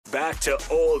Back to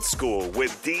Old School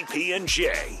with DP and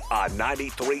J on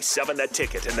 93.7 The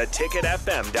Ticket and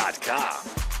theticketfm.com.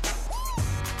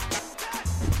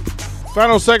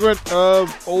 Final segment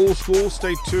of Old School.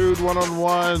 Stay tuned.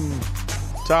 One-on-one.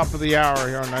 Top of the hour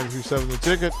here on 93.7 The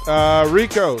Ticket.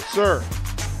 Rico, sir,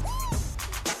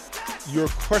 your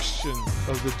question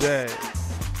of the day.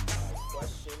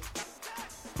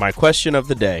 My question of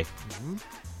the day. Mm-hmm.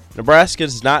 Nebraska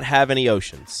does not have any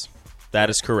oceans. That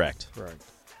is correct. Right.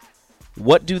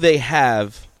 What do they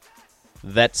have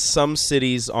that some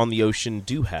cities on the ocean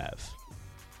do have?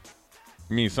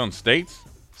 You mean some states?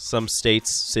 Some states,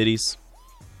 cities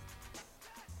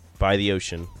by the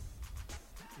ocean.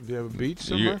 Do you have a beach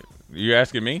somewhere? You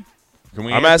asking me? Can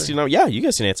we I'm asking. No, yeah, you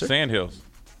guys can answer. Sandhills.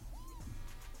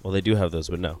 Well, they do have those,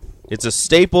 but no. It's a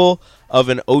staple of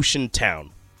an ocean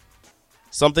town.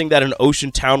 Something that an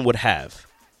ocean town would have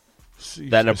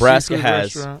that Nebraska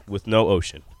has restaurant? With no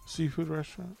ocean. Seafood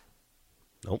restaurant?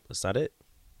 Nope, that's not it.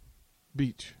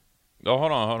 Beach. Oh,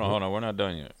 hold on. We're not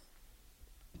done yet.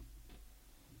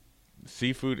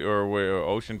 Seafood or where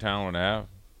ocean town would have?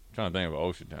 I'm trying to think of an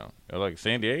ocean town. Like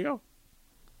San Diego?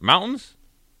 Mountains?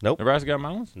 Nope. Nebraska got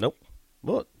mountains? Nope.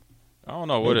 Look. I don't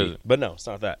know. What is it? But no, it's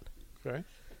not that. Okay.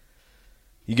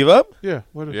 You give up? Yeah.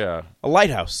 What is it? A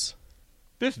lighthouse.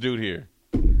 This dude here.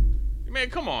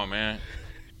 Man, come on, man.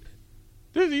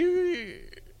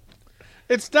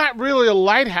 It's not really a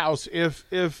lighthouse if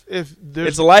there's...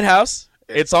 It's a lighthouse.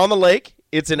 It's on the lake.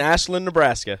 It's in Ashland,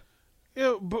 Nebraska.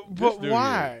 Yeah, but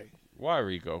why? Here. Why,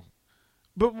 Rico?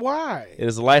 But why? It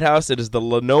is a lighthouse. It is the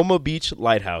Lenoma Beach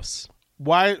Lighthouse.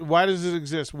 Why does it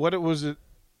exist? What was it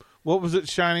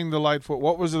shining the light for?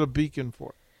 What was it a beacon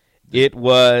for? It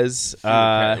was...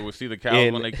 see the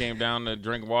cows when they came down to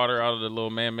drink water out of the little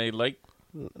man-made lake?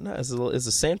 No, it's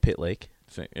a sand pit lake.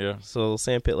 Yeah. So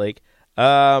sand pit lake.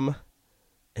 I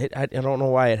don't know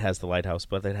why it has the lighthouse,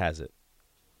 but it has it.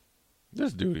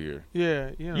 This dude here.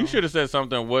 Yeah, You should have said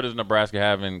something. What does Nebraska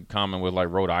have in common with like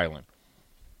Rhode Island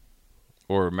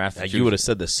or Massachusetts? You would have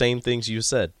said the same things you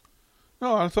said.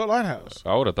 No, I thought lighthouse.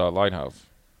 I would have thought lighthouse.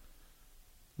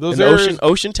 Those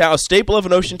ocean town. A staple of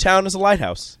an ocean town is a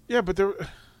lighthouse. Yeah, but there.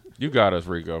 You got us,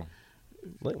 Rico.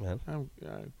 Look, man. I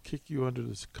kick you under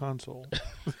this console.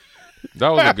 That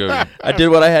was a good one. I did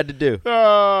what I had to do.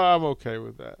 I'm okay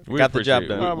with that. We got the job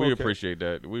done. We appreciate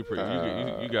that.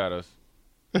 You got us.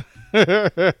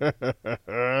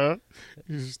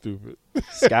 You're stupid.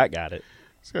 Scott got it.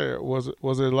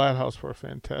 Was a lighthouse for a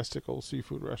fantastic old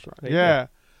seafood restaurant. Yeah,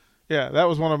 that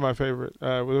was one of my favorite.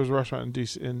 There was a restaurant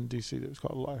in DC that was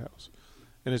called the Lighthouse,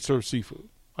 and it served seafood.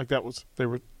 Like they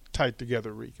were tight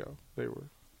together, Rico. They were.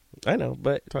 I know,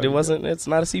 but it wasn't. It's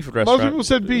not a seafood restaurant. Most people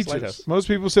said beaches. Most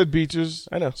people said beaches.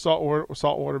 I know.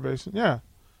 Saltwater basin. Yeah,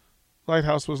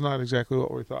 Lighthouse was not exactly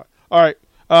what we thought. All right,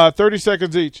 30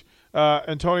 seconds each.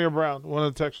 Antonio Brown. One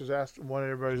of the texters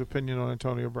wanted everybody's opinion on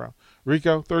Antonio Brown.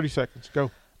 Rico, 30 seconds.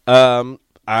 Go.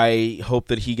 I hope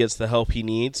that he gets the help he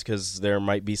needs because there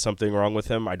might be something wrong with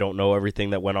him. I don't know everything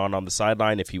that went on the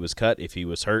sideline, if he was cut, if he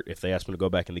was hurt, if they asked him to go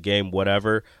back in the game,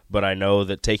 whatever. But I know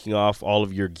that taking off all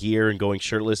of your gear and going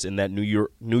shirtless in that New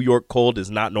York cold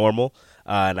is not normal,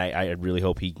 and I really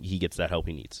hope he gets that help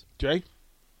he needs. Jay?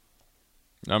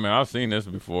 I mean, I've seen this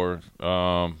before.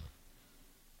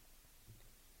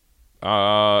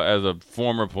 As a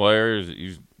former player,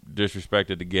 he's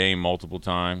disrespected the game multiple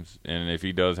times, and if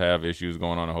he does have issues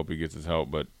going on, I hope he gets his help,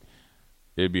 but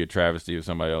it'd be a travesty if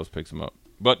somebody else picks him up.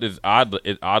 But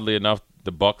oddly enough,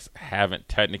 the Bucs haven't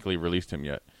technically released him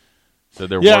yet. So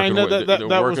they're working with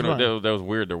that was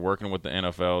weird. They're working with the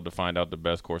NFL to find out the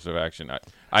best course of action.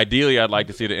 Ideally, I'd like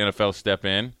to see the NFL step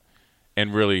in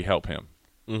and really help him.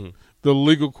 Mm-hmm. The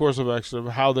legal course of action of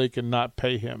how they can not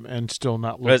pay him and still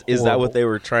not look horrible. Is that what they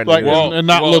were trying to do? And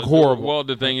not look horrible. Well,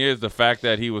 the thing is, the fact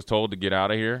that he was told to get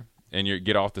out of here and you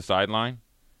get off the sideline,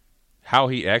 how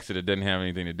he exited didn't have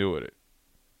anything to do with it.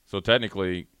 So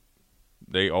technically,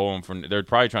 they owe him they're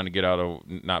probably trying to get out of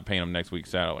not paying him next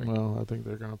week's salary. Well, I think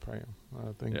they're going to pay him.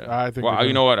 I think. Well,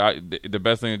 you know what? The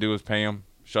best thing to do is pay him,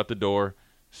 shut the door,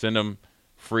 send him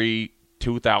free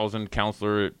 2,000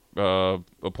 counselor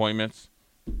appointments.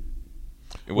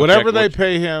 Whatever they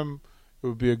pay him, it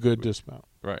would be a good dismount.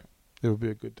 Right. It would be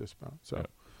a good dismount. So,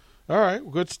 All right,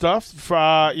 good stuff.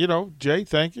 Jay,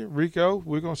 thank you. Rico,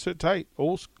 we're going to sit tight.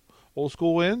 Old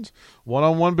school wins.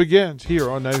 One-on-one begins here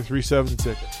on 93.7 The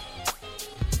Ticket.